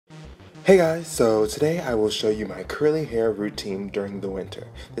Hey guys, so today I will show you my curly hair routine during the winter.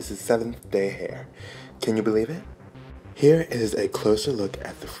 This is 7th day hair. Can you believe it? Here is a closer look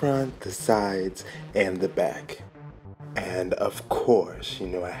at the front, the sides, and the back. And of course, you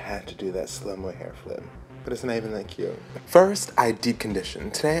know I had to do that slow-mo hair flip, but it's not even that cute. First, I deep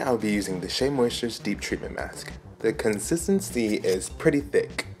condition. Today I'll be using the Shea Moisture's Deep Treatment Mask. The consistency is pretty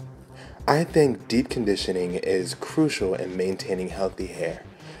thick. I think deep conditioning is crucial in maintaining healthy hair,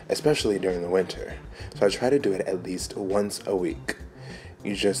 especially during the winter. So I try to do it at least once a week.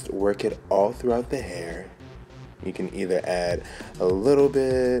 You just work it all throughout the hair. You can either add a little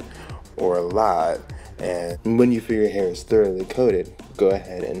bit or a lot, and when you feel your hair is thoroughly coated, go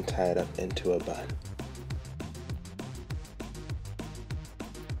ahead and tie it up into a bun.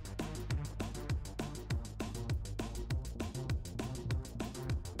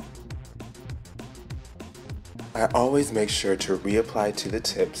 I always make sure to reapply to the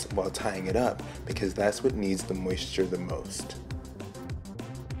tips while tying it up because that's what needs the moisture the most.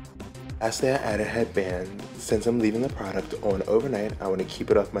 Lastly, I add a headband. Since I'm leaving the product on overnight, I want to keep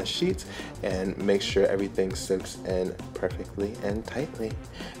it off my sheets and make sure everything soaks in perfectly and tightly.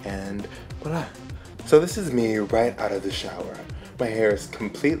 And voila! So this is me right out of the shower. My hair is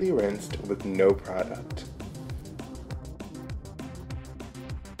completely rinsed with no product.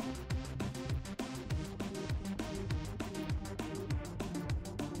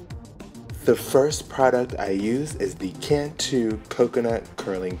 The first product I use is the Cantu Coconut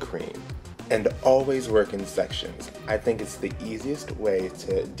Curling Cream. And always work in sections. I think it's the easiest way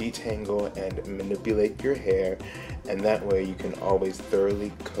to detangle and manipulate your hair, and that way you can always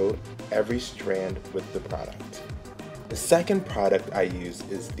thoroughly coat every strand with the product. The second product I use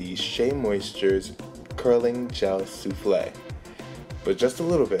is the Shea Moisture's Curling Gel Souffle. But just a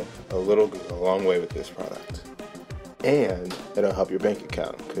little bit, a little goes a long way with this product. And it'll help your bank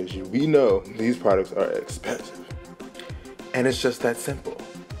account, because we know these products are expensive. And it's just that simple.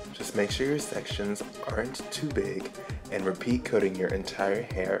 Just make sure your sections aren't too big and repeat coating your entire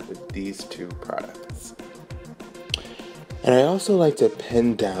hair with these two products. And I also like to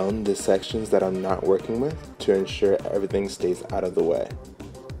pin down the sections that I'm not working with to ensure everything stays out of the way.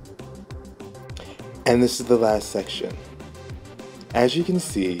 And this is the last section. As you can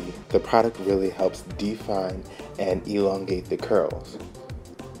see, the product really helps define and elongate the curls.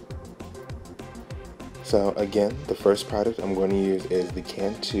 So again, the first product I'm going to use is the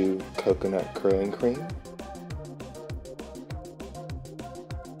Cantu Coconut Curling Cream.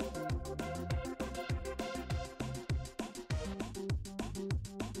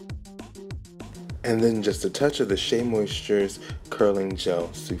 And then just a touch of the Shea Moisture's Curling Gel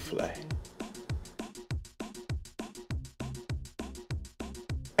Souffle.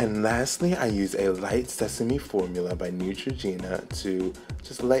 And lastly, I use a light sesame formula by Neutrogena to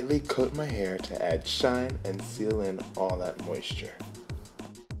just lightly coat my hair to add shine and seal in all that moisture.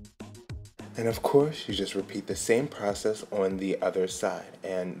 And of course, you just repeat the same process on the other side,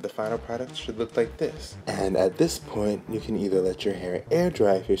 and the final product should look like this. And at this point, you can either let your hair air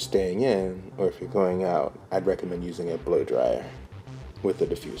dry if you're staying in, or if you're going out, I'd recommend using a blow dryer with a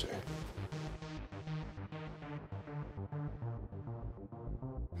diffuser.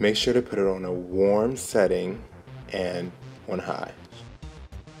 Make sure to put it on a warm setting and on high.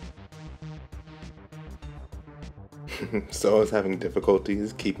 So I was having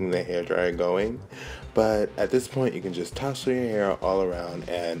difficulties keeping the hairdryer going, but at this point you can just tousle your hair all around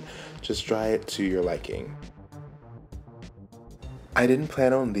and just dry it to your liking. I didn't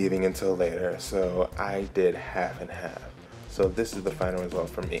plan on leaving until later, so I did half and half. So this is the final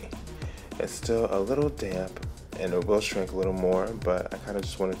result for me. It's still a little damp, and it will shrink a little more, but I kind of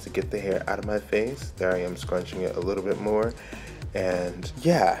just wanted to get the hair out of my face. There I am scrunching it a little bit more. And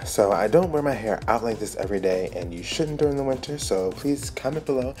yeah, so I don't wear my hair out like this every day, and you shouldn't during the winter, so please comment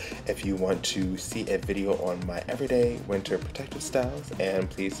below if you want to see a video on my everyday winter protective styles, and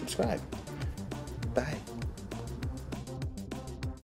please subscribe. Bye.